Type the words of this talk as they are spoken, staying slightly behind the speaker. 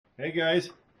Hey guys,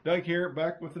 Doug here,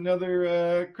 back with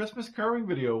another Christmas carving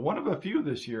video. One of a few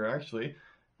this year, actually.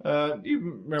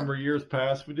 You remember years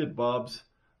past, we did Bob's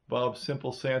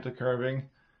Simple Santa carving,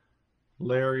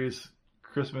 Larry's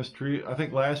Christmas tree. I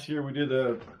think last year we did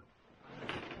a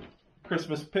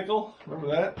Christmas pickle.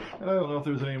 Remember that? I don't know if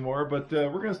there's any more, but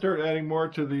we're going to start adding more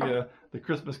to the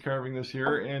Christmas carving this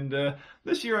year. And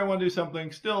this year I want to do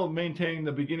something, still maintaining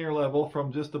the beginner level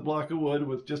from just a block of wood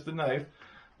with just a knife.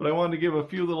 But I wanted to give a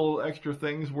few little extra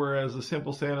things, whereas a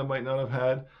simple Santa might not have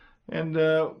had. And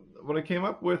what I came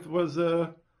up with was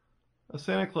a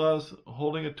Santa Claus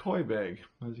holding a toy bag,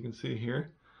 as you can see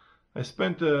here. I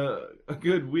spent a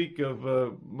good week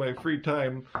of my free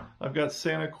time. I've got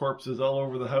Santa corpses all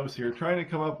over the house here, trying to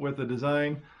come up with a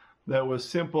design that was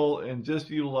simple and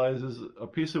just utilizes a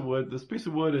piece of wood. This piece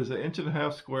of wood is 1.5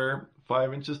 inches square,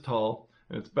 5 inches tall,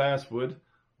 and it's basswood,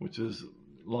 which is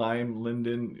lime,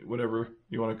 linden, whatever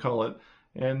you want to call it.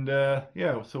 And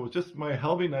yeah, so with just my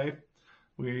Helvie knife,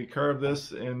 we carved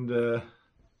this, and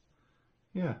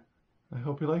yeah, I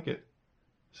hope you like it.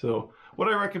 So what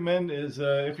I recommend is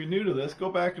if you're new to this,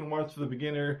 go back and watch the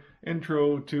beginner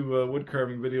intro to wood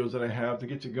carving videos that I have to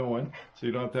get you going, so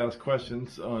you don't have to ask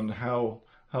questions on how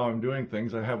I'm doing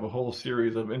things. I have a whole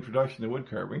series of introduction to wood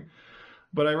carving.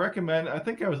 But I recommend, I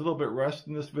think I was a little bit rushed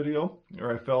in this video,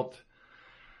 or I felt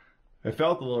a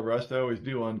little rushed. I always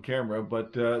do on camera,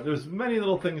 but there's many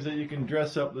little things that you can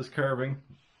dress up this carving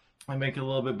and make it a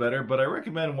little bit better. But I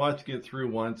recommend watching it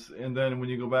through once, and then when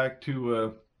you go back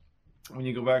to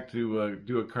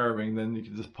do a carving, then you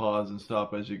can just pause and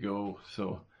stop as you go.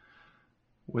 So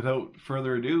without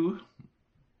further ado,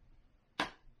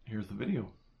 here's the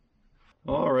video.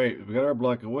 All right, we got our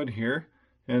block of wood here,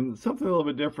 and something a little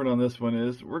bit different on this one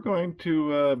is we're going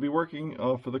to be working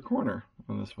off of the corner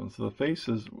on this one. So the face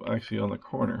is actually on the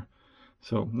corner.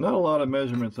 So not a lot of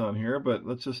measurements on here, but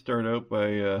let's just start out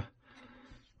by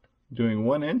doing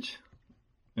 1 inch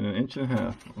and 1.5 inches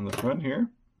on the front here.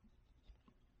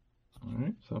 All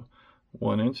right, so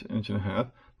 1 inch, 1.5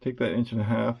 inches. Take that 1.5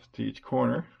 inches to each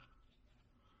corner.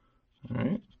 All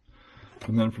right,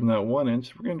 and then from that 1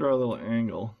 inch, we're going to draw a little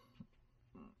angle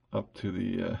up to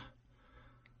the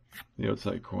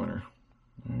outside corner.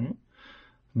 All right.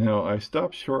 Now I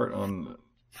stopped short on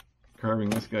carving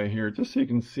this guy here, just so you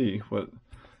can see what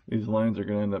these lines are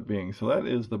going to end up being. So that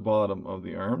is the bottom of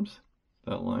the arms,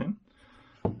 that line,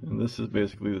 and this is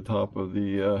basically the top of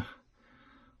the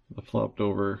flopped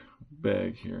over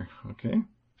bag here. Okay.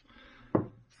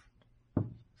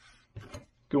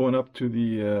 Going up to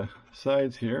the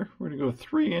sides here, we're going to go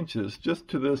 3 inches just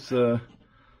to this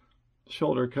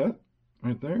shoulder cut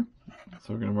right there.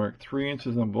 So we're going to mark 3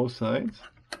 inches on both sides.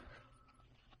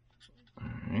 All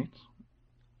right,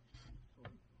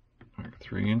 mark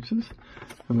 3 inches,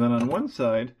 and then on one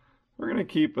side we're going to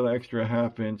keep an extra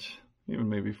 1/2 inch, even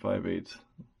maybe 5/8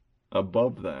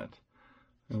 above that,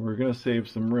 and we're going to save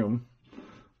some room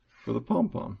for the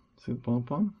pom-pom. See the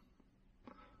pom-pom?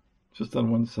 Just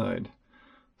on one side.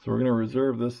 So we're going to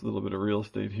reserve this little bit of real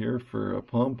estate here for a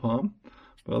pom-pom,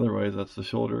 but otherwise that's the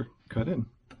shoulder cut in.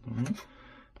 All right.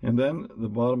 And then the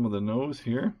bottom of the nose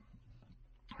here,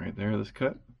 right there, this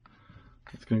cut,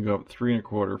 it's going to go up 3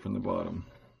 1/4 from the bottom.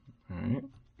 All right.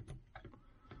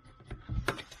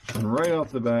 And right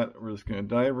off the bat, we're just going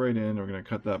to dive right in. We're going to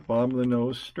cut that bottom of the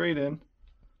nose straight in.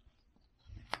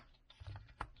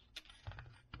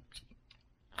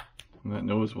 And that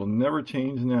nose will never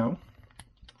change now.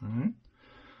 All right.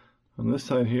 On this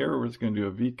side here, we're just going to do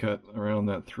a V cut around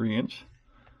that 3 inch.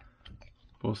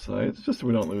 Both sides, just so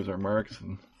we don't lose our marks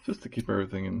and just to keep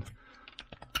everything in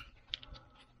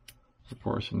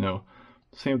proportion. Now,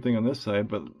 same thing on this side,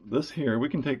 but this here, we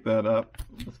can take that up.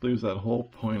 Let's lose that whole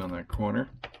point on that corner.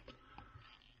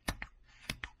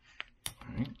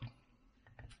 All right.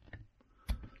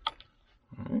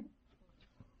 All right.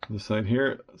 This side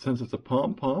here, since it's a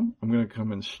pom-pom, I'm going to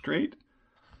come in straight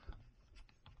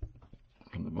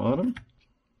from the bottom.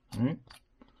 All right.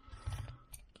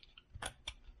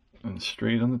 And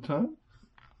straight on the top.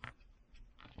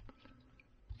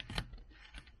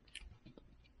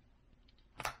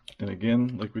 And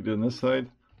again, like we did on this side,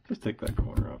 just take that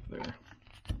corner off there.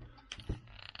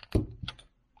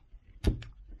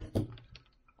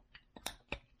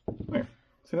 There,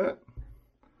 see that?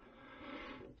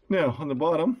 Now on the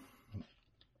bottom,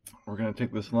 we're going to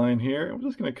take this line here, and we're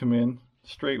just going to come in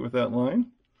straight with that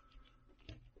line,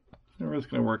 and we're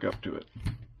just going to work up to it.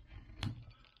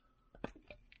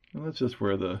 And that's just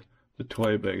where the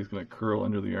toy bag is going to curl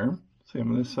under the arm. Same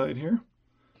on this side here.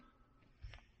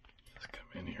 Just come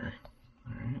in here.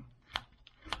 All right.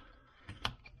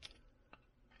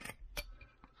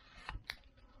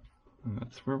 And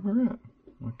that's where we're at.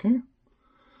 Okay.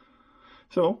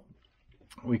 So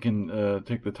we can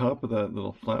take the top of that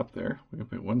little flap there. We can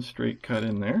put one straight cut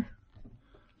in there.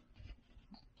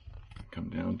 Come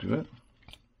down to it.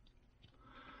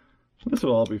 This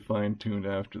will all be fine-tuned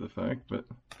after the fact, but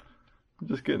I'm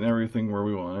just getting everything where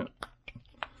we want it.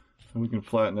 And we can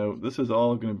flatten out. This is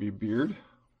all going to be beard,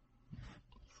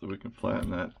 so we can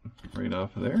flatten that right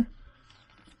off of there.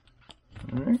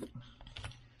 All right.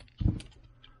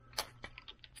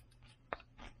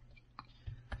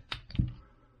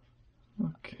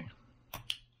 Okay.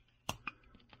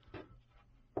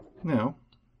 Now,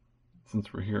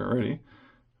 since we're here already,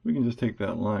 we can just take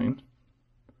that line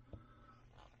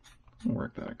and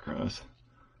work that across,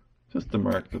 just to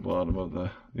mark the bottom of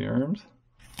the arms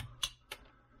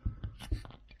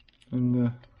and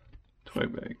the toy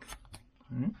bag.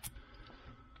 All right.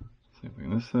 Same thing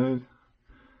on this side.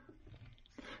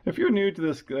 If you're new to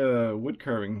this wood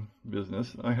carving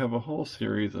business, I have a whole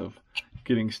series of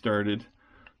getting started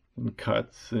and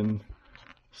cuts and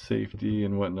safety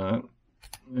and whatnot.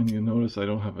 And you notice I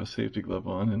don't have a safety glove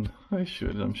on, and I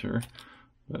should, I'm sure,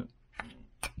 but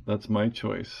that's my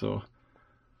choice. So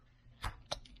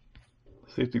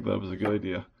safety glove is a good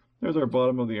idea. There's our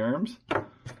bottom of the arms.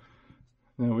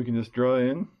 Now we can just draw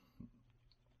in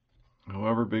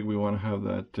however big we want to have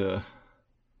that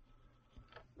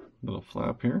little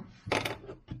flap here.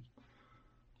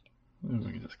 And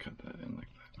we can just cut that in like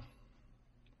that.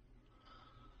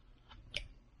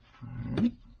 All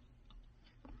right.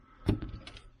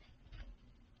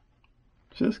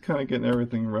 Just kind of getting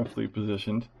everything roughly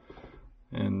positioned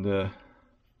and going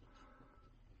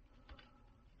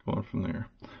from there.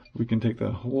 We can take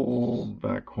that whole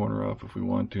back corner off if we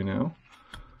want to now.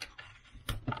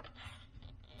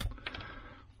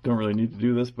 Don't really need to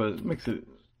do this, but it makes it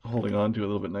holding on to a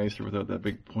little bit nicer without that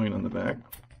big point on the back.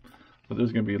 But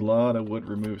there's going to be a lot of wood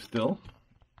removed still.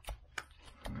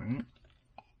 All right.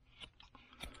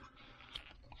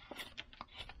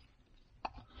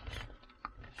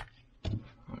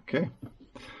 Okay.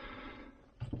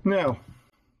 Now,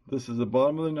 this is the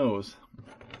bottom of the nose.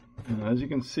 And as you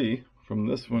can see, from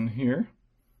this one here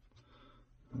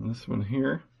and this one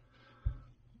here,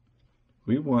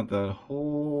 we want that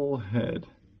whole head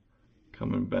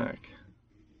coming back.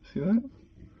 See that?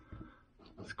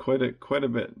 It's quite a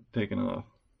bit taken off.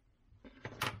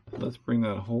 Let's bring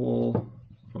that whole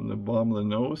from the bottom of the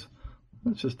nose.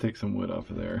 Let's just take some wood off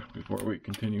of there before we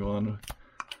continue on.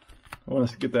 I want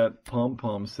us to get that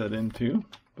pom-pom set in too,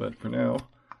 but for now,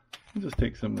 we'll just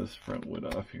take some of this front wood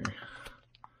off here.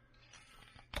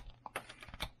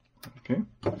 Okay,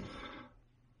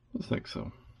 just like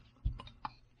so.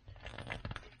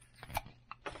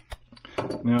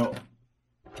 Now,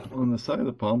 on the side of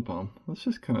the pom-pom, let's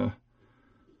just kind of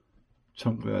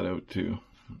chunk that out too.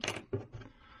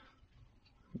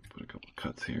 Put a couple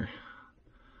cuts here.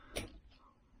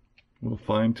 We'll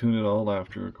fine-tune it all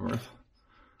after, of course.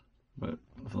 But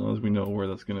as long as we know where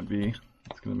that's going to be,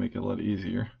 it's going to make it a lot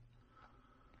easier.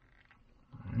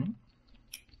 All right.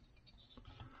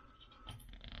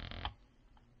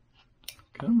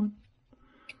 Come on.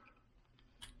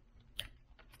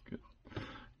 Good.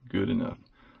 Good enough.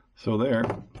 So there,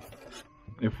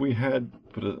 if we had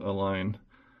put a line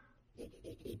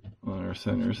on our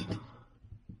centers,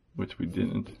 which we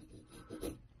didn't,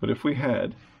 but if we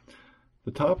had,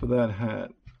 the top of that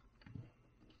hat,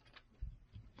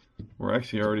 we're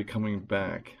actually already coming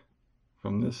back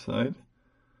from this side,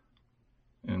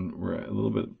 and we're a little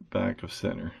bit back of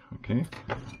center. Okay,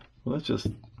 well, let's just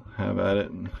have at it,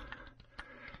 and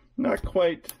not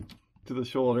quite to the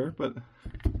shoulder, but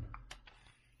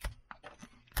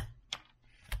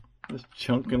just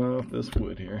chunking off this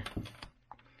wood here,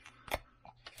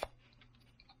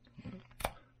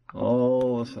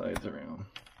 all the sides around.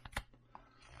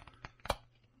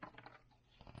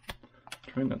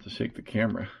 Try not to shake the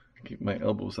camera. Keep my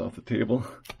elbows off the table.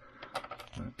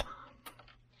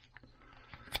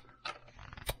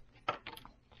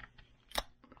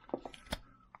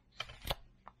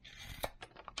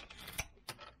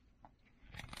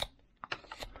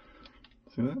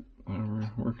 See that?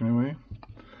 We're working away.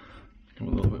 Come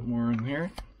a little bit more in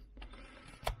here.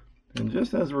 And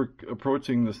just as we're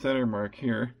approaching the center mark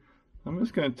here, I'm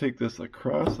just going to take this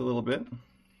across a little bit.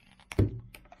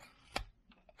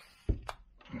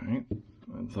 Alright,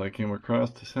 and so I came across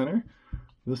to center.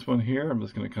 This one here, I'm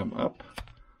just going to come up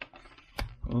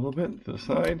a little bit to the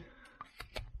side.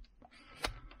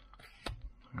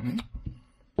 Alright.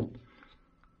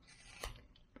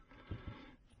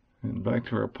 And back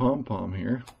to our pom-pom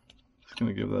here. Just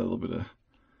going to give that a little bit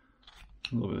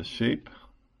of shape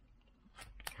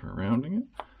for rounding it.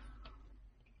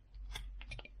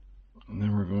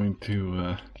 going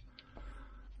to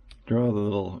draw the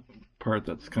little part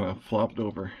that's kind of flopped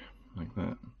over like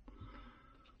that.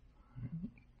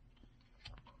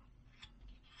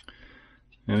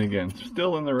 And again,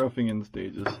 still in the roughing in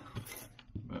stages,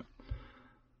 but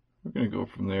we're going to go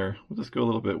from there. We'll just go a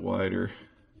little bit wider.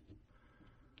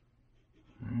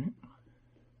 All right.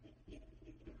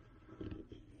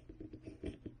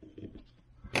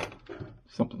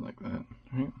 Something like that,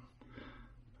 right?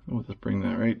 We'll just bring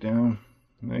that right down.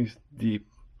 Nice deep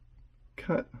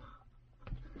cut.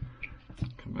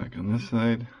 Come back on this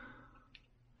side.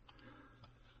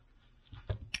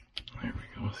 There we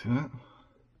go, see that?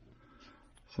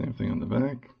 Same thing on the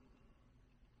back.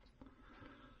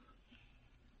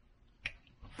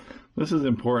 This is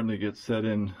important to get set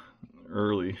in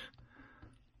early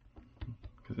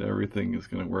because everything is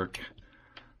going to work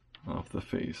off the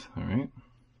face, all right?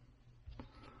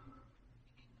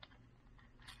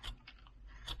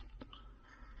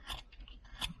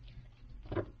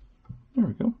 There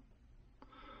we go.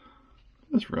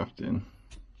 Just roughed in.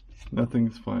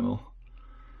 Nothing's final.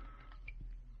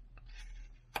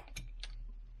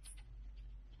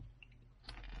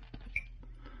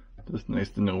 Just nice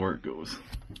to know where it goes.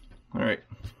 All right.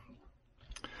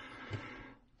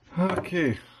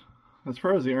 Okay. As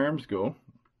far as the arms go,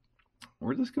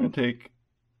 we're just going to take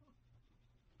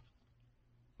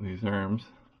these arms.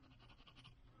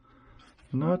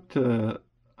 I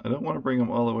don't want to bring them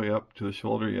all the way up to the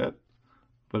shoulder yet,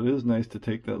 but it is nice to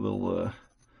take that little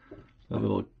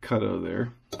cut out of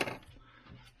there,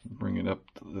 bring it up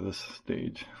to this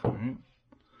stage. All right.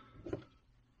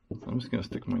 So I'm just going to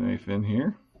stick my knife in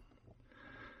here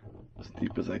as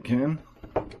deep as I can.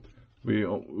 We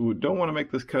don't want to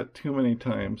make this cut too many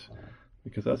times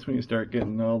because that's when you start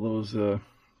getting all those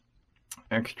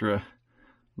extra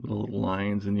little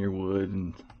lines in your wood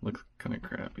and it looks kind of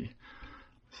crappy.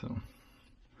 So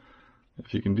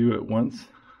if you can do it once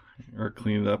or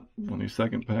clean it up on your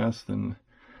second pass, then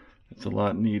it's a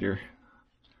lot neater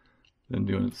than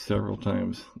doing it several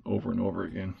times over and over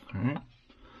again. All right,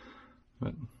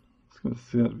 but let's go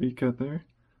see that V cut there,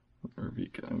 or V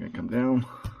cut. I'm gonna come down,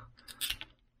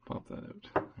 pop that out.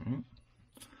 All right,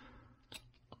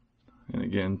 and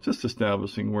again, just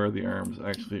establishing where the arms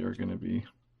actually are going to be.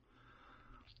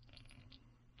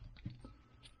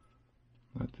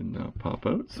 That did not pop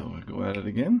out, so I'll go at it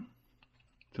again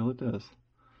till it does.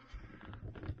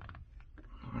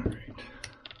 All right.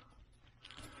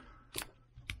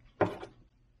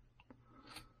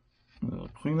 A little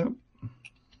cleanup,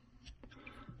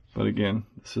 but again,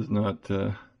 this is not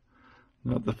the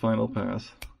final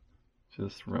pass.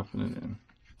 Just roughing it in.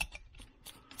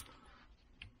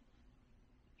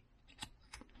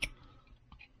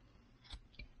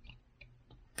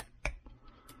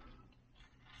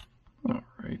 All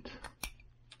right.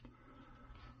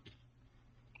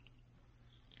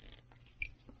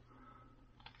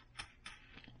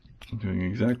 I'm doing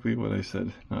exactly what I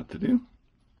said not to do.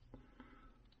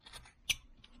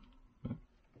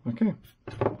 Okay,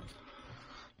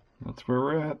 that's where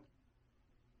we're at.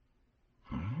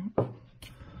 All right.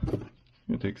 I'm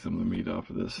gonna take some of the meat off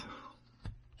of this.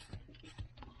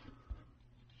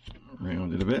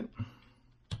 Round it a bit.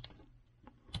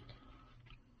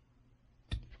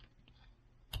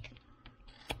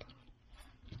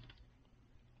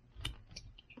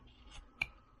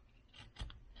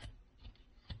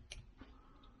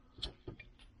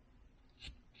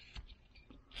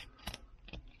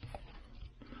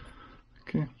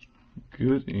 Okay,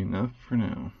 good enough for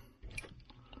now.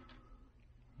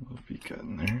 A little V-cut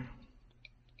in there.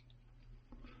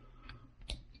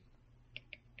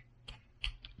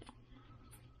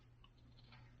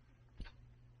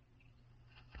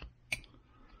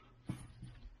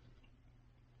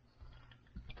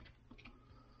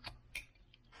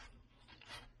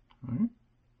 All right.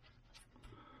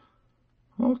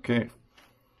 Okay.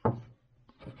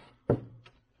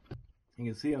 You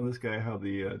can see on this guy how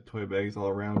the toy bag is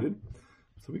all rounded.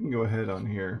 So we can go ahead on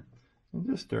here and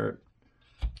just start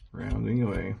rounding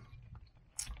away.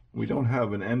 We don't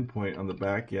have an end point on the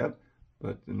back yet,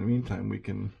 but in the meantime we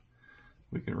can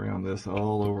round this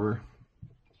all over.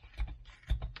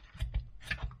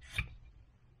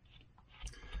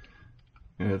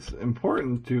 And it's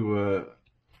important to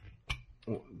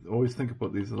always think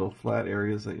about these little flat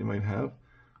areas that you might have.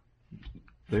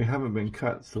 They haven't been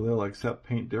cut, so they'll accept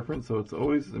paint different, so it's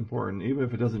always important, even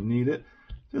if it doesn't need it,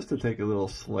 just to take a little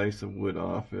slice of wood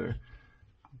off there,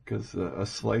 because a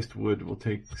sliced wood will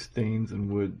take stains and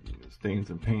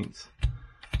paints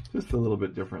just a little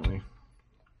bit differently.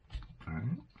 All right.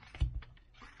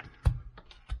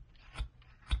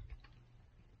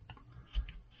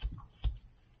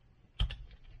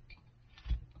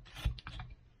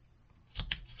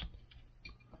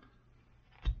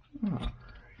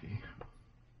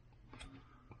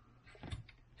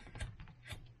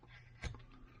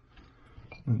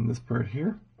 this part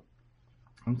here,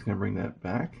 I'm just going to bring that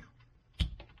back.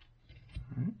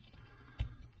 All right.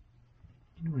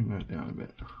 Bring that down a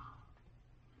bit.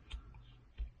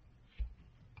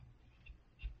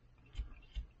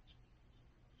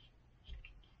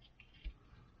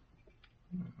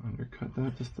 Undercut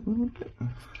that just a little bit.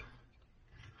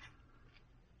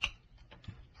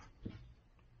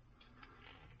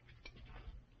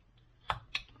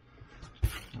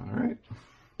 All right.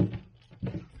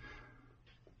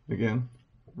 Again,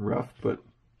 rough, but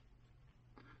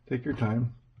take your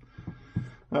time.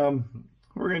 What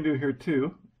we're going to do here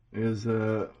too is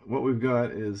what we've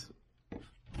got is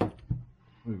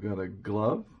we've got a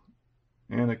glove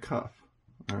and a cuff.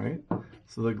 All right.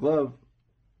 So the glove,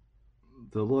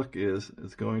 the look is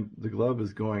the glove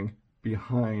is going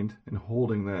behind and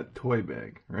holding that toy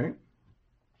bag, right?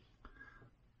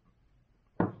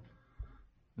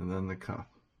 And then the cuff.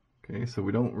 Okay, so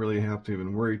we don't really have to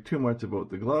even worry too much about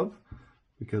the glove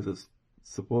because it's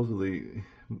supposedly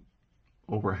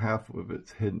over half of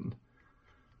it's hidden.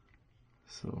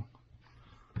 So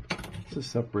let's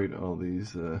just separate all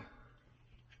these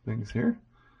things here.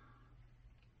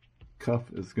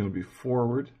 Cuff is going to be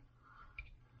forward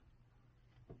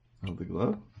of the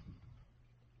glove.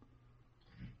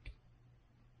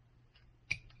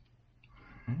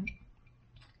 All right.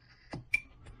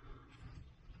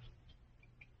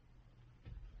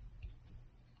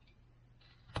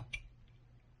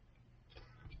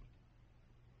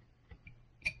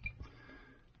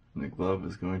 And the glove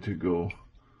is going to go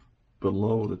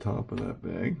below the top of that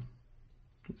bag.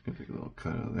 Just going to take a little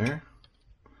cut out of there.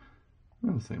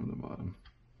 And the same with the bottom.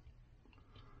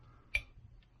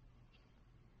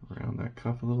 Around that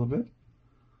cuff a little bit.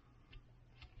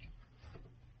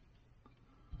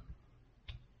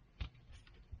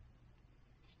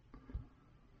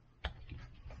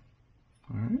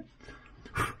 Alright.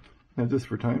 Now just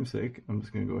for time's sake, I'm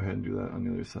just going to go ahead and do that on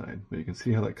the other side. But you can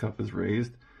see how that cuff is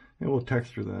raised. And we'll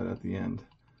texture that at the end.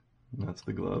 And that's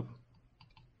the glove.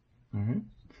 Alright.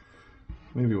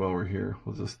 Maybe while we're here,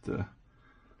 we'll just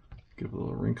give a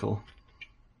little wrinkle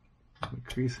in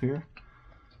the crease here.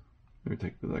 Maybe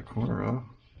take that corner off.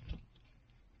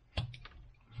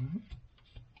 Alright.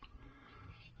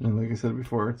 And like I said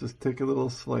before, just take a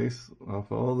little slice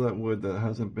off all that wood that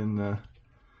hasn't been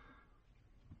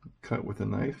cut with a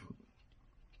knife.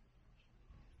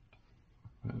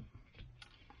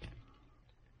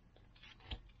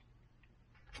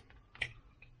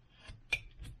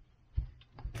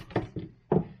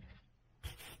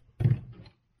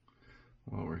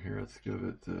 While we're here, let's give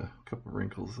it a couple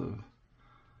wrinkles in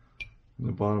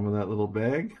the bottom of that little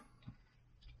bag,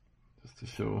 just to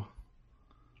show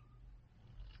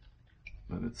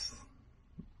that it's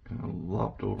kind of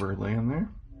lopped over laying there.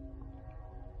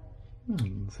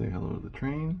 And say hello to the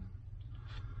train.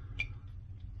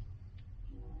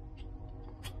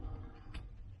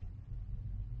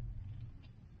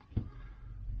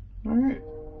 Alright,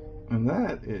 and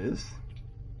that is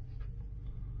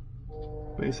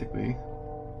basically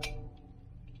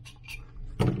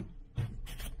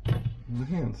the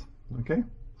hands. Okay,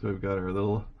 so we've got our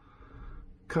little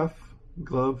cuff,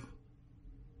 glove,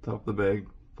 top of the bag,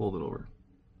 fold it over.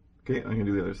 Okay, I'm gonna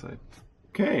do the other side.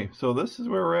 Okay, so this is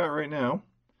where we're at right now.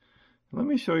 Let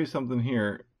me show you something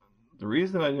here. The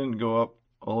reason I didn't go up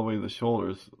all the way to the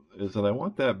shoulders is that I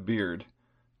want that beard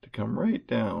to come right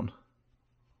down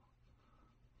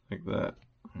like that.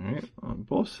 Alright, on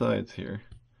both sides here.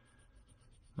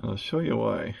 I'll show you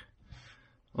why.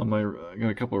 I got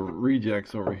a couple of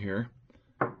rejects over here.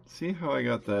 See how I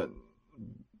got that,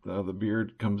 the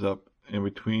beard comes up in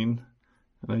between?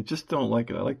 And I just don't like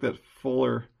it. I like that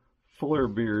fuller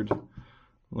beard,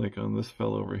 like on this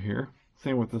fellow over here.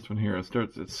 Same with this one here.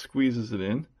 It squeezes it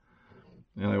in.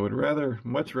 And I would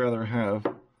much rather have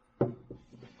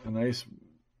a nice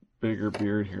bigger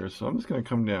beard here. So I'm just going to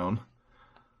come down,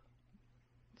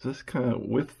 just kind of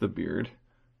with the beard.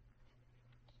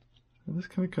 And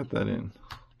just kind of cut that in.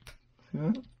 See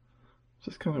that?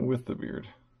 Just kind of with the beard.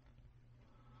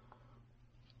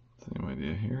 Same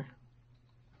idea here.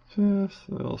 Just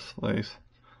a little slice.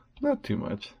 Not too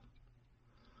much.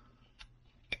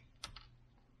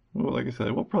 Well, like I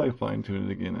said, we'll probably fine tune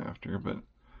it again after, but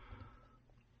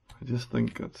I just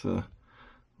think that's a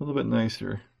little bit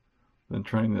nicer than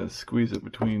trying to squeeze it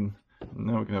between.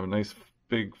 Now we can have a nice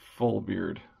big full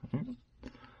beard. Right?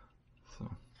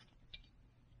 So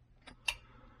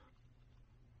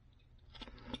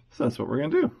that's what we're going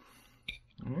to do.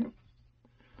 All right.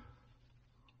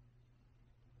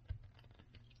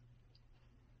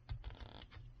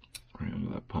 We're going to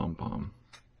do that pom-pom.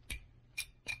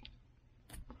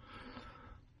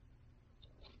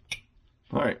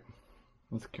 All right.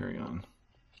 carry on.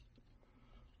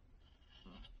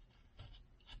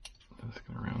 Just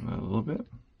going to round that a little bit.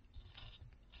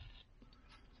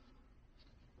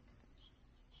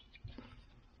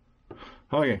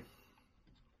 Okay.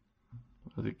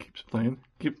 As it keeps playing.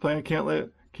 Keep playing, can't let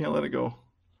it go.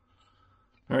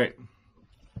 Alright.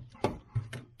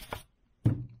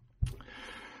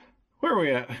 Where are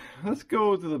we at? Let's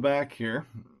go to the back here.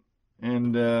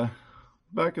 And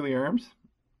back of the arms.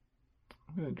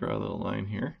 I'm going to draw a little line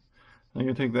here. I'm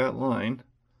going to take that line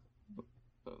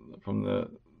from the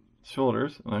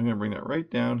shoulders, and I'm going to bring that right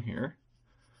down here.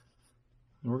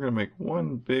 And we're going to make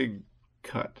one big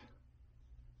cut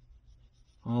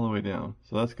all the way down.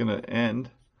 So that's going to end,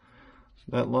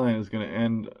 that line is going to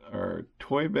end our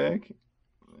toy bag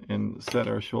and set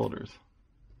our shoulders.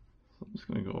 So I'm just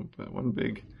going to go one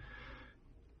big,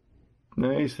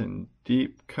 nice and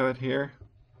deep cut here.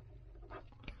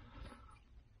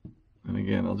 And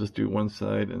again, I'll just do one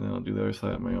side and then I'll do the other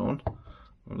side on my own.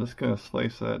 I'm just going to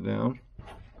slice that down.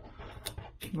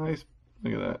 Nice,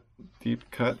 look at that, deep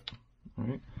cut. All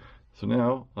right. So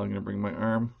now I'm going to bring my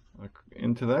arm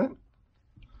into that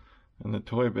and the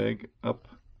toy bag up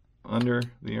under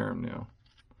the arm now.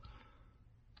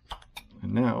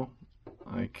 And now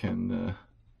I can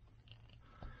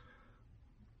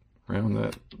round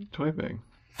that toy bag.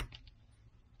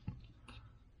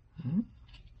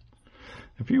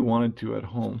 If you wanted to at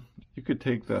home, you could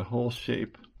take that whole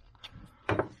shape.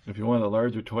 If you want a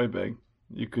larger toy bag,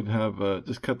 you could have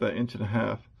just cut that 1.5 inches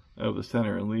out of the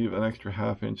center and leave an extra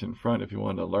 1/2 inch in front if you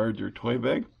wanted a larger toy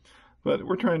bag. But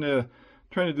we're trying to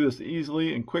do this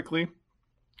easily and quickly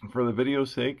for the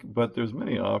video's sake, but there's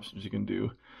many options you can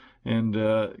do. And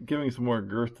giving some more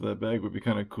girth to that bag would be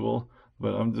kind of cool,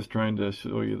 but I'm just trying to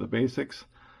show you the basics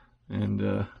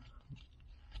and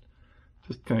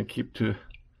just kind of keep to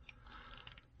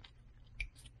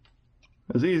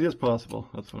as easy as possible.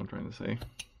 That's what I'm trying to say.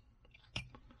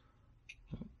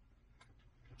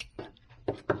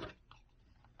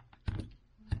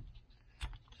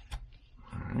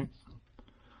 Alright.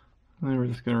 And then we're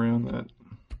just going to round that.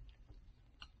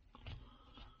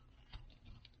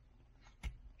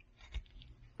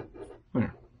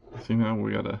 There. See, now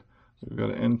we've got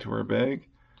an end to our bag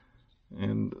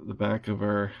and the back of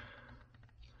our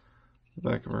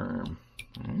arm.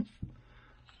 Alright.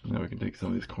 Now we can take some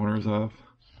of these corners off.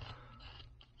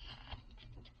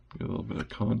 Get a little bit of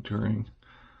contouring.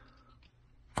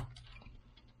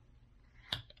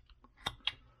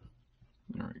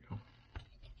 There we go.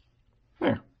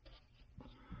 There.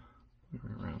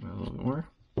 Round that a little bit more.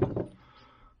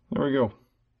 There we go.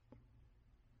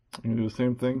 I'm going to do the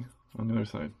same thing on the other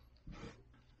side.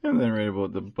 And then right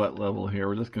about the butt level here,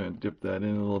 we're just going to dip that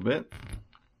in a little bit.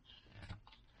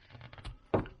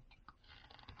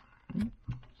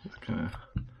 Just kind of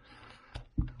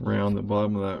round the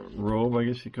bottom of that robe, I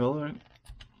guess you call it.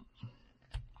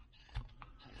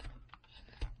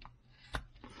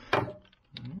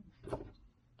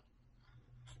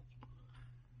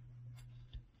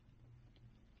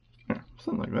 There,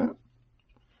 something like that.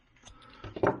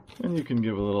 And you can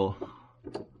give a little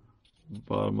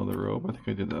bottom of the robe. I think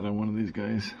I did that on one of these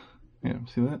guys. Yeah,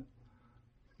 see that?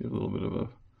 Give a little bit of a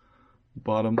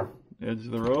bottom edge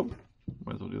of the robe.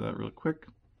 Might as well do that real quick.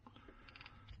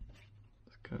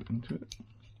 Just cut into it.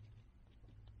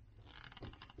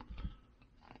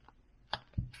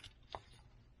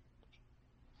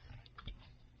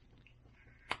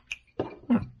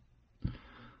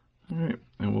 Alright,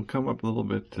 and we'll come up a little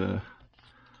bit,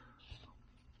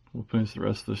 we'll finish the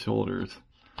rest of the shoulders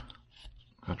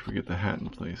after we get the hat in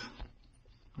place.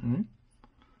 Alright,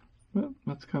 well,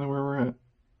 that's kind of where we're at.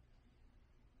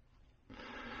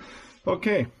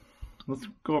 Okay, let's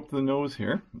go up to the nose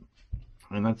here,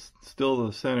 and that's still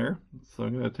the center, so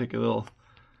I'm going to take a little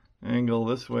angle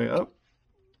this way up,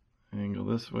 angle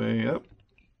this way up,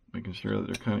 making sure that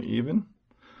they're kind of even.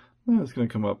 And it's going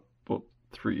to come up about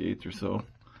 3/8 or so,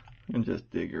 and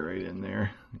just dig it right in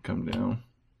there and come down.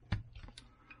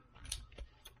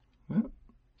 Yep.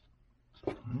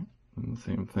 And the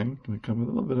same thing, going to come with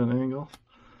a little bit of an angle.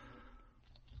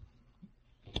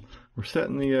 We're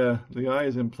setting the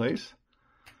eyes in place,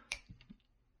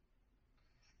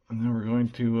 and then we're going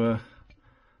to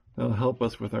that'll help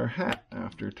us with our hat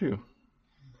after too.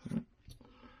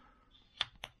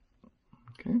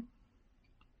 Okay,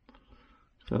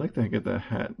 so I like to get that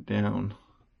hat down.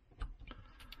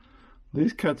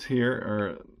 These cuts here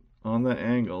are on that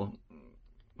angle,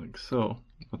 like so,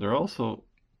 but they're also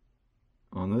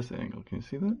on this angle. Can you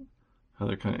see that? How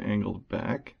they're kind of angled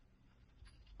back.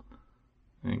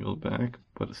 Angled back,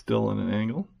 but it's still on an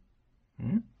angle. All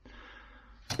right.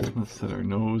 Let's set our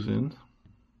nose in.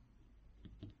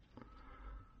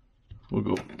 We'll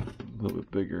go a little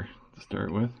bit bigger to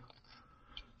start with.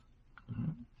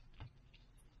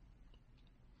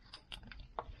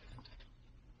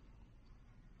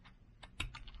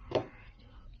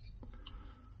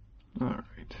 All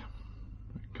right,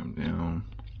 come down,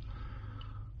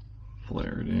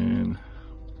 flare it in.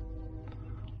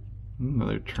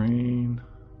 Another train.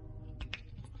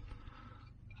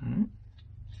 All right.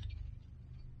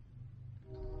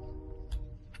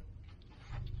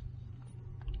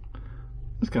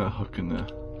 Just kind of hooking the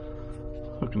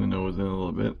nose in a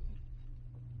little bit.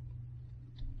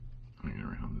 Bring it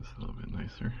around this a little bit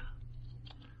nicer.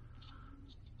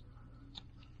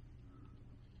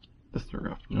 Just a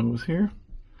rough nose here.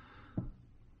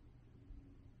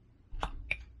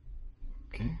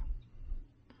 Okay.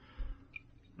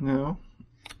 Now,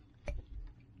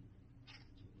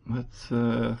 let's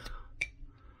draw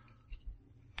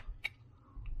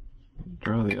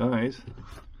the eyes.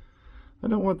 I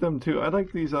don't want them to. I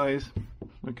like these eyes.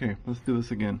 Okay, let's do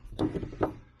this again.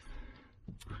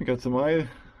 I got some the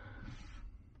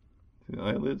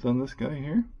eyelids on this guy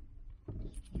here,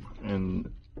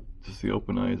 and just the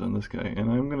open eyes on this guy.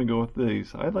 And I'm gonna go with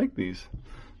these. I like these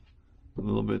a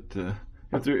little bit.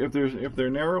 If they're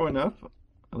narrow enough,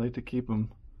 I like to keep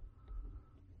them.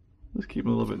 Let's keep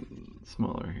them a little bit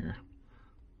smaller here.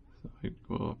 So I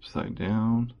go upside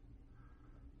down.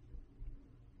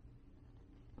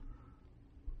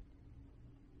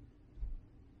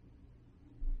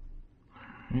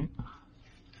 Right.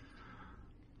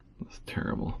 That's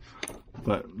terrible.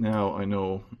 But now I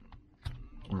know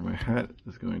where my hat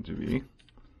is going to be.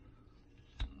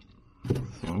 So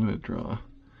I'm going to draw a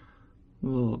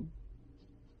little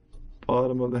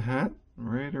bottom of the hat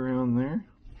right around there.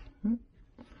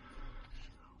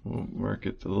 We'll mark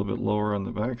it a little bit lower on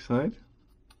the back side.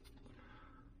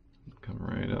 Come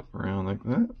right up around like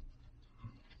that.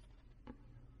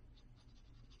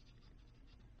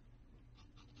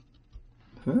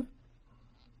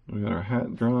 We got our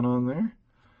hat drawn on there.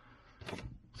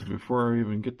 So before I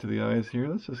even get to the eyes here,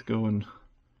 let's just go and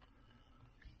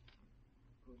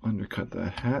undercut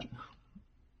that hat.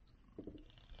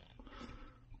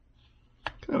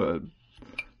 Kind of a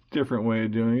different way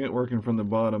of doing it, working from the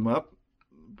bottom up,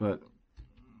 but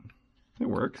it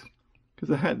works because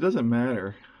the hat doesn't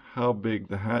matter how big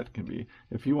the hat can be.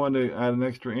 If you want to add an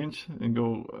extra inch and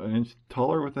go an inch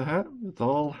taller with the hat, it's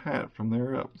all hat from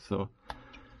there up. So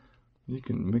you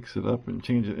can mix it up and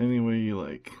change it any way you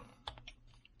like.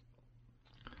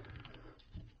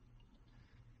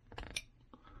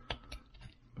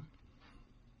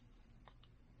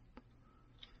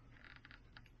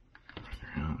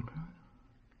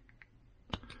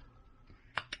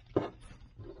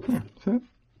 There, set.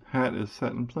 Hat is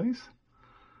set in place.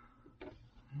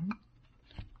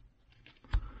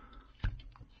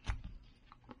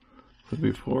 So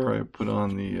before I put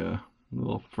on the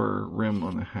little fur rim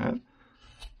on the hat,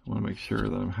 I want to make sure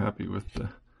that I'm happy with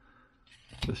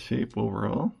the shape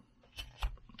overall.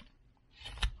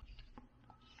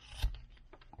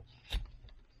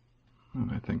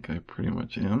 And I think I pretty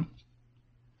much am.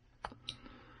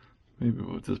 Maybe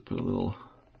we'll just put a little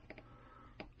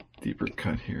deeper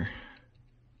cut here.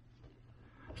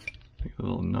 Take a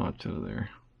little notch out of there.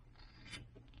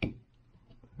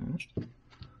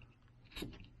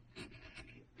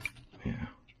 Yeah.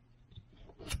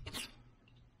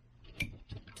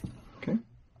 Okay.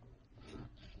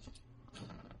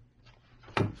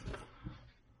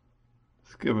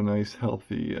 Let's give a nice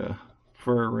healthy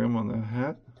fur rim on the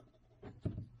hat.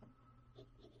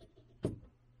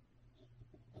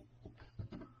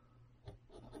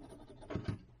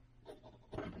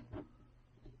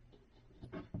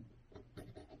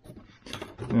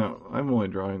 Now, I'm only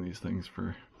drawing these things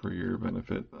for your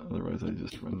benefit, otherwise I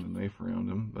just run the knife around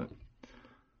them, but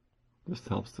this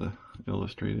helps to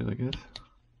illustrate it, I guess.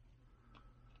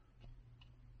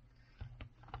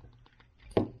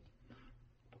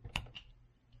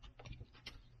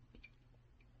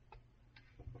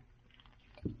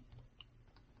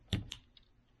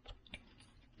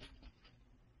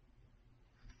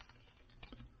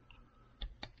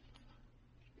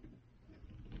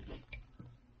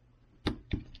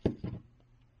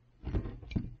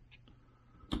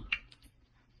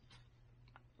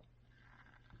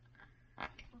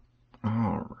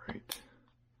 All right,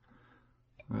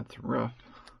 that's rough.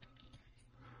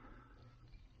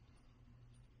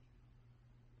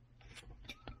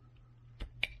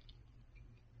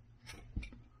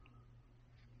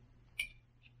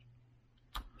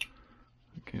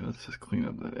 Okay, let's just clean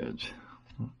up that edge.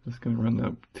 I'm just going to run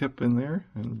that tip in there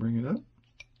and bring it up.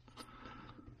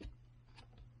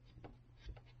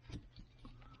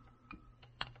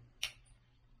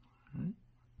 All right.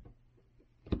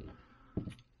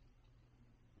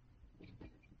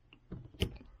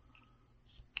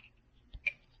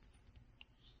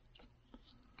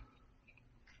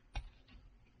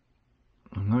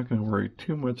 not going to worry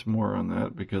too much more on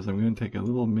that because I'm going to take a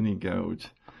little mini gouge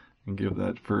and give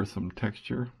that fur some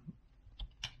texture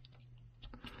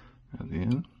at the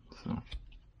end. So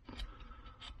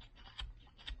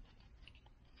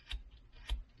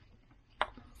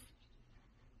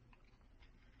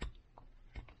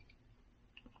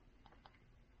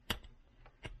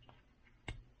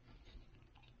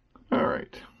all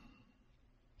right,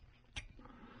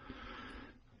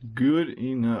 good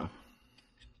enough.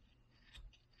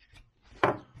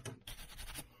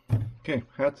 Okay,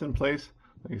 hat's in place.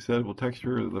 Like I said, we'll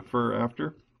texture the fur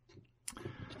after.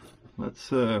 Let's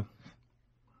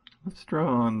draw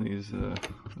on these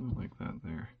like that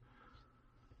there.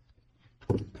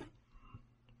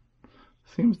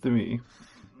 Seems to me,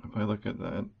 if I look at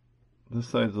that, this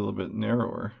side's a little bit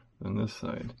narrower than this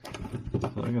side.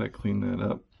 So I gotta clean that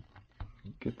up,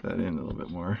 get that in a little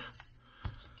bit more.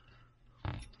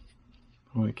 I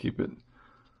want to keep it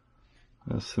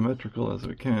as symmetrical as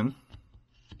we can.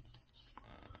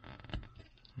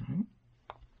 Right.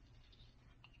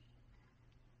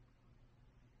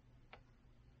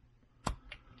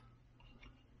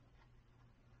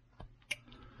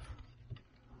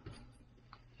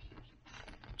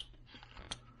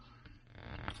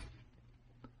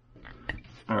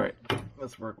 All right,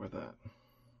 let's work with that.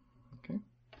 Okay.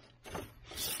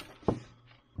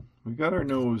 We got our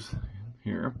nose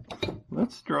here.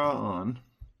 Let's draw on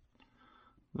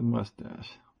the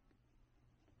mustache.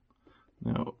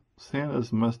 Now,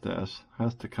 Santa's mustache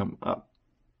has to come up.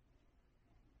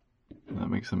 That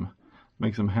makes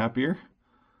him happier.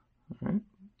 All right.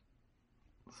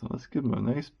 So let's give him a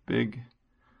nice big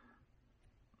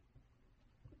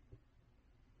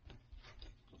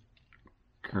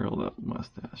curled up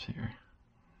mustache here.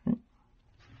 Right.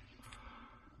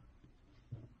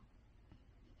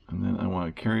 And then I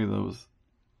want to carry those.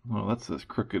 Oh, that's as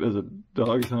crooked as a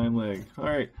dog's hind leg. All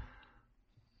right.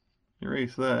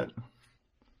 Erase that.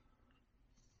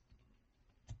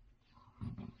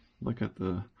 Look at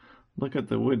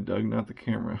the wood, Doug, not the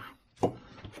camera.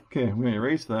 Okay, I'm going to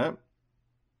erase that.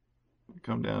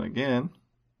 Come down again.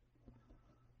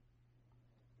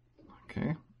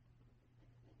 Okay.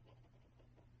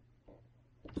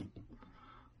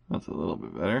 That's a little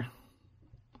bit better.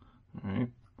 All right.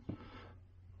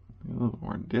 A little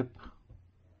more dip.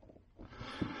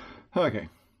 Okay.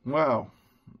 Wow.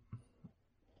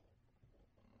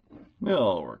 It'll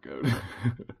all work out.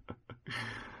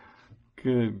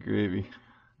 Good gravy.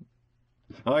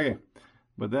 Okay,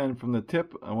 but then from the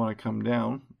tip, I want to come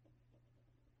down.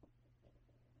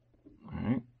 All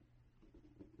right.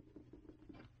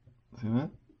 See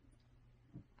that?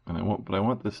 And I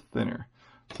want this thinner.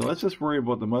 So let's just worry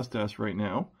about the mustache right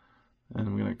now, and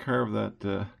I'm going to carve that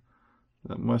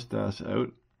that mustache out.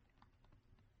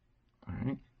 All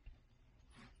right.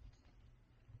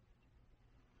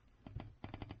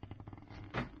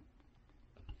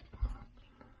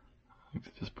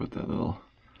 Just put that little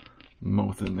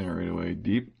mouth in there right away,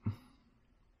 deep.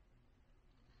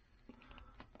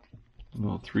 A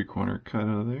little 3/4 cut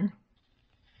out of there.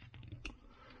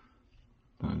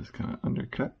 Then I just kind of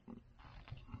undercut.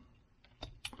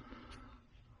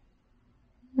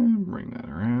 And bring that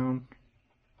around.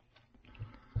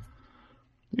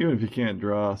 Even if you can't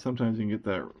draw, sometimes you can get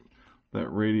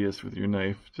that radius with your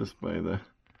knife just by the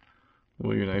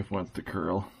way your knife wants to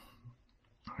curl.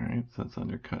 Alright, so let's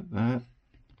undercut that.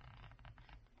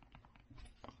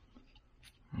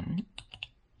 Alright.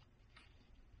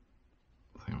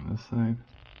 Same on this side.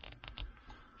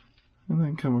 And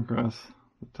then come across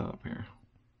the top here.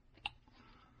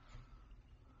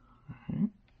 Alright.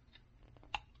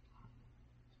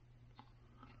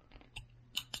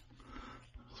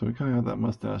 So we kind of have that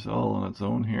mustache all on its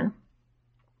own here.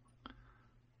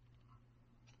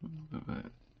 A little bit of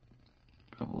it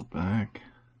bevel back.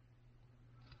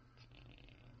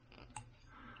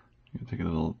 Take a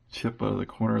little chip out of the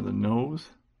corner of the nose.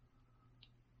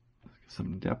 Let's get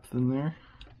some depth in there.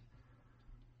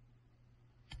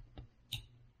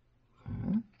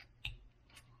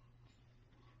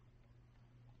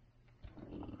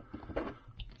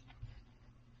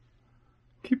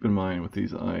 Keep in mind with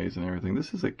these eyes and everything,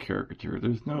 this is a caricature.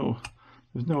 There's no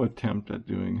attempt at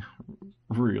doing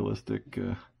realistic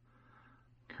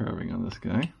carving on this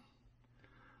guy.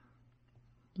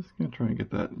 Just gonna try and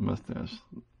get that mustache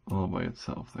all by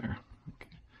itself there.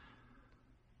 Okay.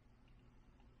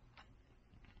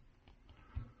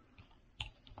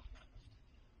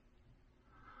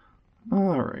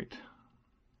 All right.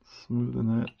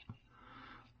 Smoothing that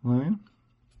line.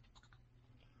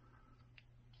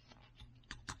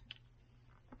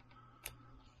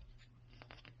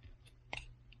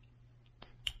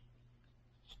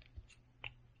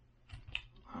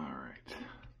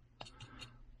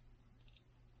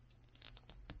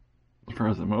 far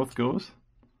as the mouth goes.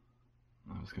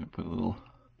 I'm just going to put a little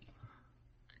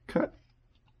cut.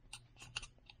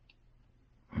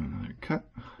 And another cut.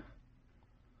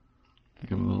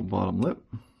 Give him a little bottom lip.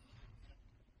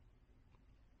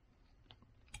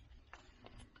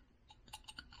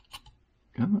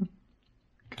 Come on.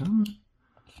 Come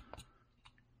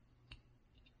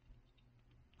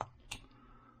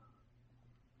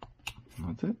on.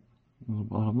 That's it. A little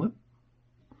bottom lip.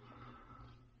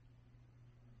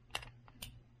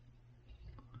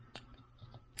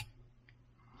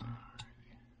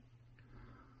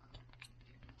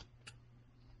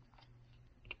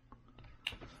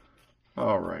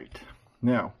 All right.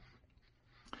 Now,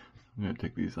 I'm going to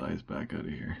take these eyes back out of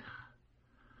here.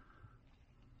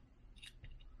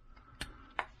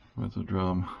 Might as well draw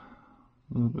them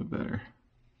a little bit better.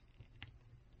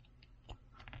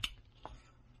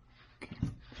 Okay.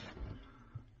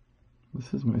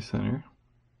 This is my center.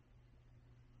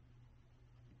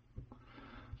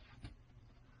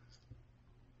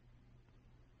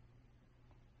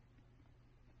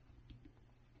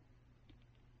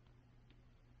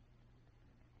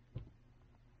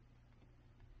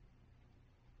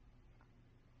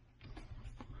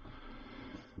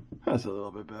 That's a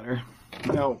little bit better.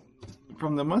 Now,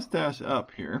 from the mustache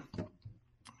up here,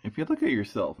 if you look at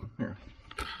yourself, here,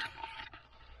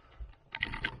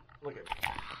 look at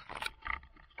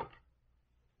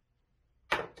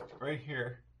right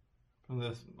here, from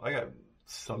this, I got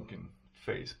sunken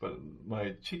face, but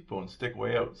my cheekbones stick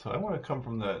way out, so I want to come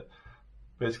from the,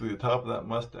 basically the top of that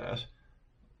mustache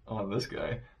on this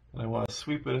guy, and I want to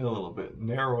sweep it in a little bit,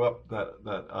 narrow up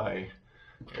that eye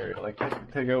area, like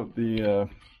take out the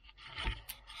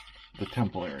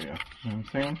temple area. You know what I'm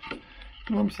saying? You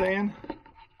know what I'm saying?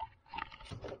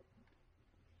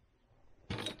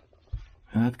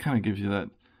 And that kind of gives you that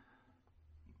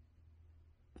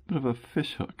bit of a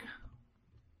fish hook.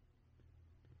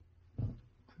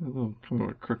 See a little kind of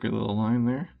a crooked little line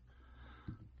there.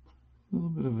 A little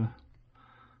bit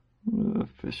of a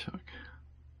fish hook.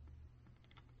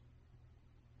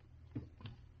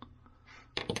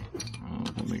 I don't know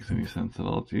if that makes any sense at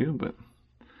all to you, but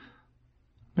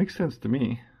makes sense to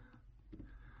me.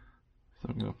 So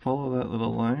I'm going to follow that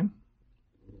little line.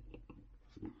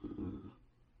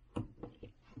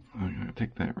 I'm going to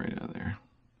take that right out of there.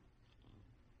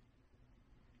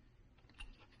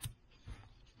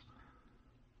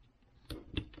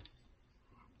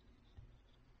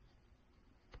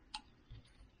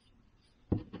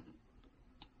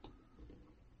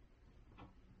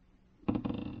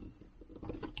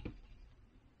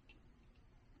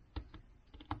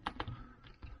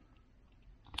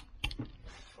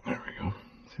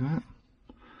 See that?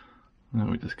 Now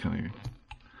we just kind of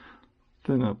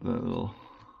thin up that little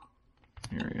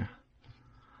area.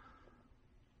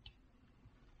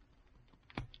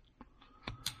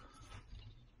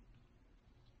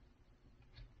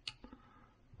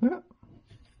 Yeah. A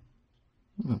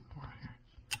little more here.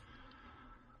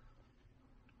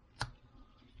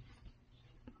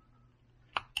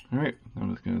 All right,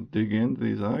 I'm just going to dig into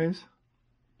these eyes.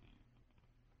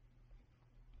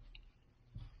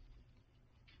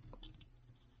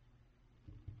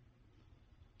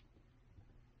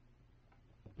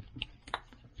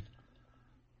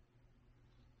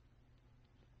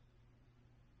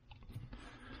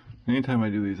 Anytime I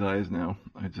do these eyes now,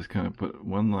 I just kind of put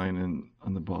one line in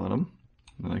on the bottom,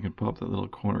 and then I can pop that little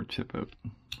corner chip out,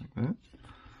 like that.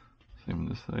 Same on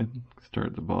this side. Start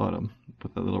at the bottom,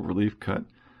 put that little relief cut,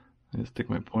 and stick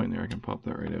my point there, I can pop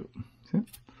that right out. See it?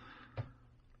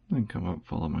 Then come up,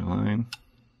 follow my line.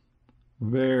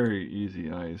 Very easy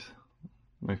eyes.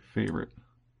 My favorite.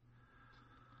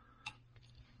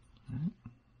 All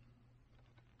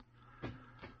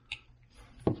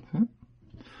right.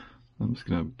 I'm just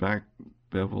going to back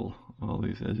bevel all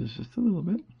these edges just a little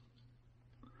bit.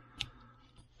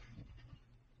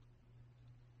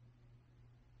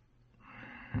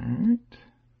 All right.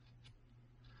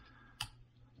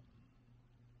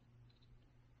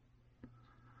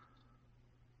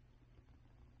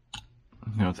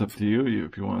 Now it's up to you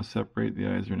if you want to separate the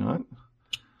eyes or not.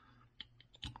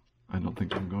 I don't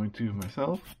think I'm going to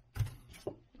myself.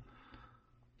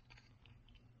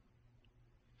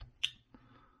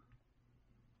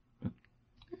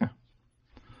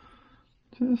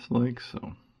 Just like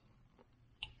so.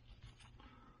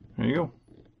 There you go.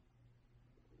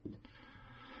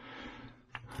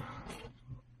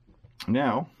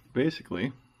 Now,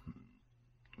 basically,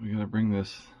 we got to bring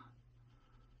this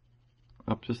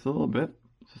up just a little bit,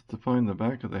 just to find the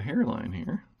back of the hairline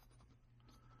here.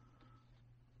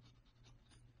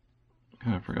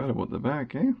 Kind of forgot about the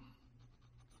back, eh?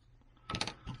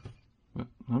 But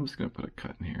I'm just going to put a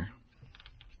cut in here.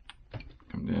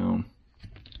 Come down.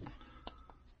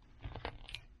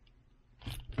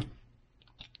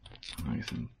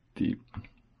 Nice and deep.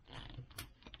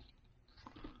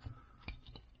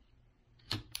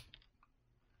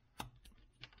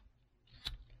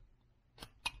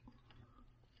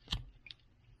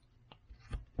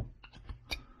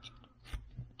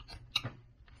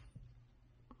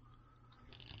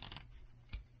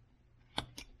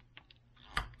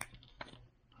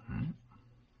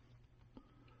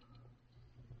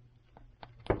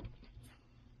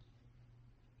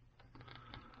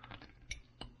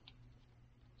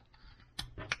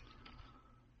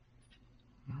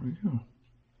 There we go.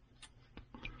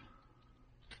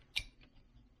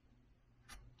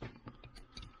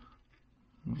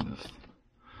 Just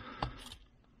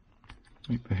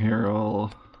make the hair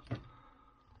all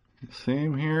the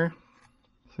same here,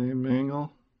 same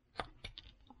angle.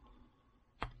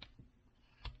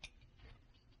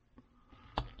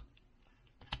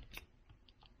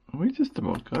 We just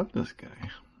about got this guy.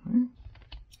 Right?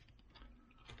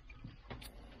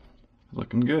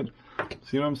 Looking good.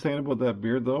 See what I'm saying about that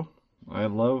beard though? I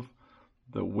love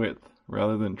the width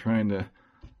rather than trying to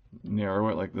narrow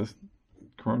it like this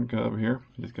corn cob here.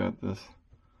 He's got this.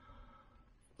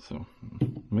 So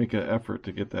make an effort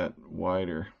to get that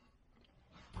wider.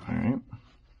 Alright.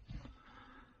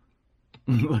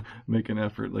 Make an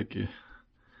effort like you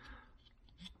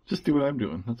just do what I'm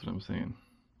doing. That's what I'm saying.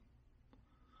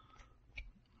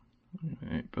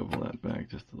 Alright, bevel that back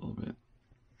just a little bit.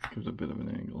 Gives a bit of an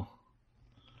angle.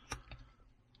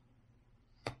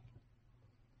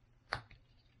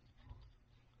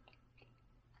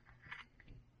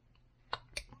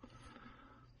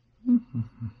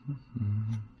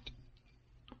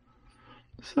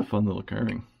 This is a fun little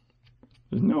carving.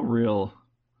 There's no real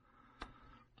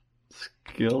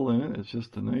skill in it. It's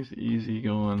just a nice, easy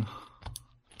going,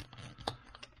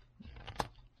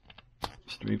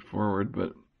 straightforward,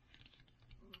 but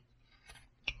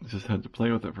I just had to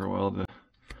play with it for a while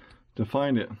to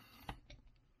find it.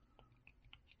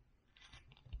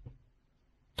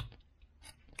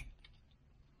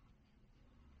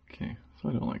 Okay, so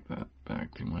I don't like that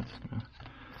back too much.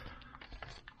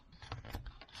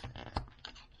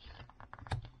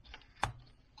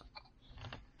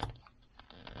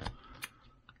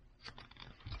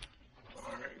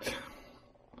 Alright.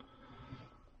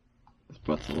 This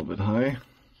butt's a little bit high.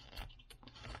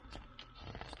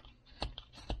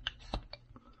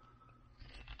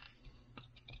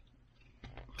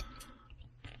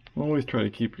 Always try to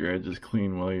keep your edges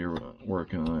clean while you're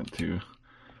working on it too.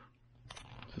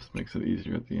 Just makes it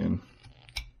easier at the end.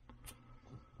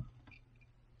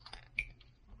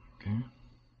 Okay.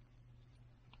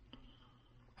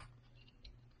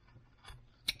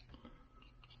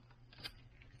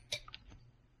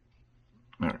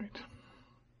 All right.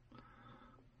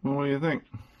 Well, what do you think?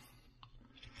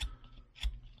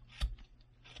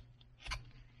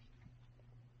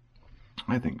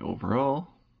 I think overall,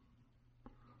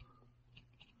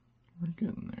 we're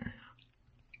getting there.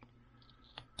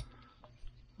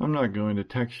 I'm not going to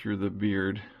texture the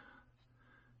beard.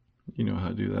 You know how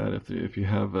to do that. If you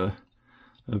have a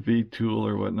V tool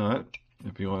or whatnot,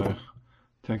 if you want to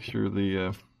texture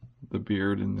the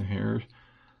beard and the hair,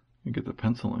 you get the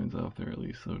pencil lines off there at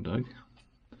least. So, Doug,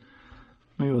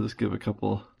 maybe we'll just give a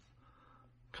couple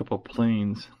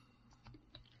planes.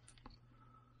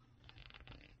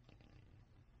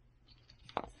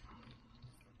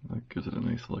 That gives it a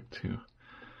nice look too.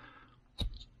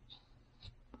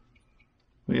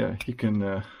 But yeah, you can,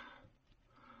 I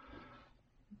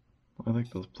like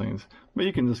those planes. But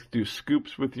you can just do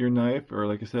scoops with your knife, or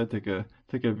like I said, take a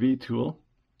V tool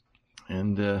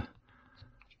and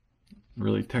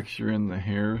really texture in the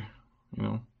hair, you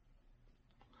know.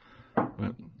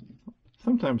 But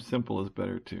sometimes simple is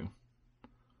better too.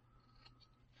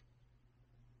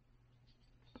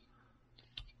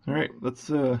 All right, let's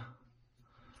do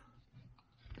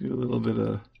a little bit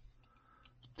of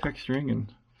texturing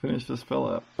and finish this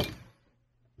fella up.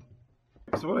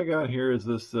 So what I got here is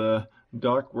this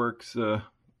Dockyard.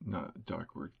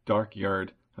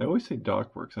 I always say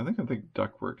Dockworks. I think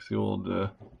Duckworks, the old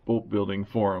boat building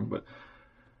forum, but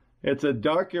it's a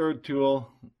Dockyard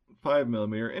tool,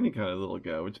 5mm, any kind of little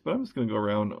gouge. But I'm just going to go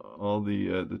around all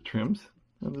the trims.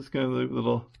 I'm just going to leave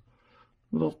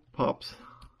little pops.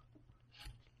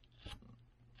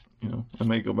 You know, I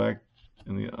may go back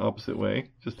in the opposite way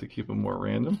just to keep them more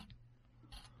random.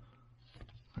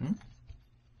 Right.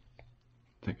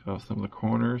 Take off some of the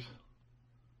corners.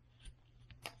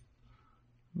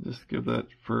 Just give that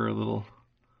fur a little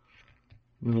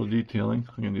detailing.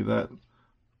 I'm gonna do that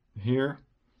here,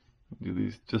 Do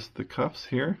these just the cuffs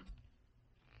here.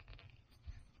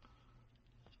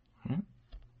 All right.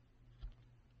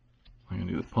 I'm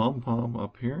gonna do the pom-pom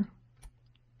up here.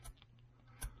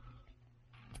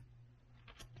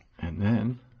 And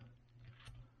then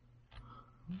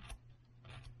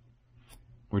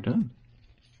we're done.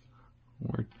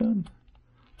 We're done.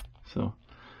 So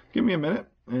give me a minute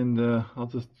and I'll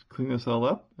just clean this all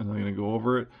up, and I'm going to go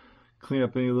over it, clean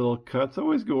up any little cuts. I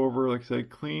always go over, like I said,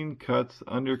 clean cuts,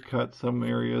 undercut some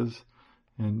areas,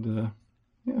 and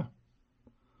yeah.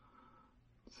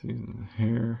 See the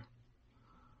hair.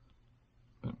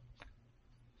 But,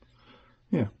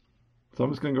 yeah. So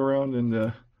I'm just going to go around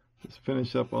and just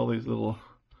finish up all these little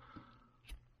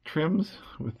trims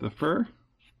with the fur,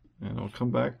 and I'll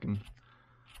come back and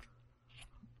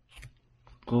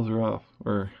close her off,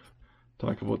 or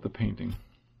talk about the painting.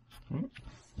 Right.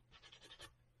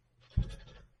 I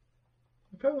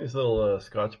found these little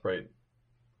Scotch-Brite.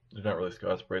 They're not really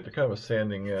Scotch-Brite. They're kind of a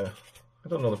sanding, I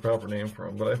don't know the proper name for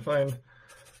them, but I find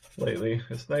lately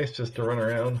it's nice just to run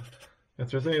around.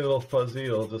 If there's any little fuzzy,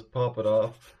 it'll just pop it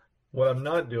off. What I'm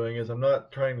not doing is I'm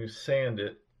not trying to sand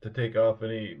it to take off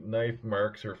any knife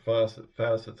marks or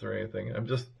facets or anything. I'm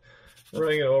just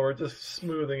running it over, just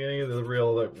smoothing any of the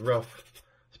real rough,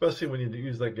 especially when you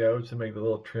use that gouge to make the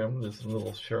little trim. There's some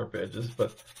little sharp edges,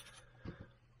 but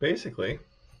basically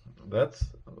that's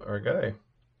our guy.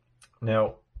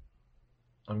 Now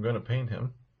I'm going to paint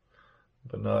him,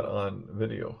 but not on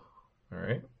video. All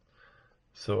right,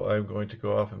 so I'm going to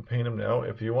go off and paint him now.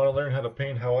 If you want to learn how to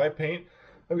paint how I paint,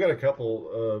 I've got a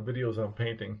couple videos on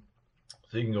painting,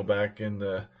 so you can go back in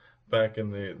the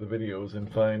videos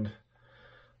and find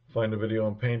a video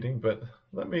on painting. But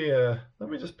let me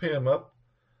just paint him up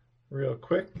real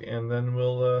quick, and then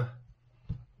we'll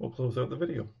close out the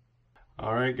video.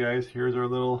 All right, guys, here's our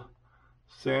little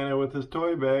Santa with his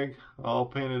toy bag all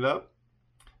painted up.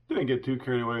 Didn't get too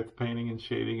carried away with the painting and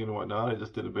shading and whatnot. I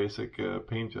just did a basic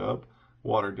paint job,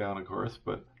 watered down, of course.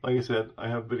 But like I said, I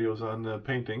have videos on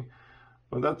painting.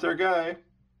 But that's our guy.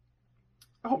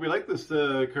 I hope you like this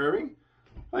carving.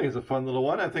 I think it's a fun little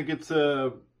one. I think it's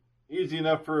easy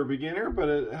enough for a beginner, but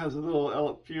it has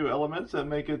a few elements that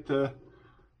make it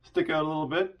stick out a little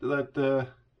bit, that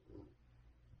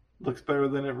looks better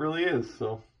than it really is.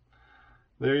 So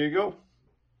there you go.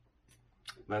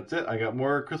 That's it. I got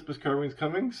more Christmas carvings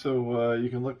coming, so you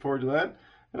can look forward to that.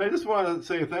 And I just want to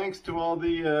say thanks to all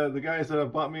the guys that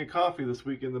have bought me a coffee this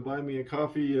week in the Buy Me a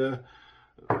Coffee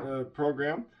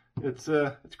program. It's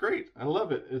great. I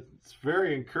love it. It's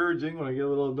very encouraging when I get a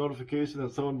little notification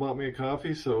that someone bought me a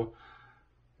coffee. So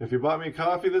if you bought me a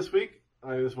coffee this week,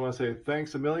 I just want to say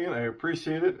thanks a million. I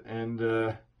appreciate it.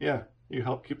 And yeah, you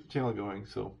help keep the channel going.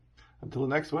 So until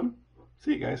the next one,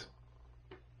 see you guys.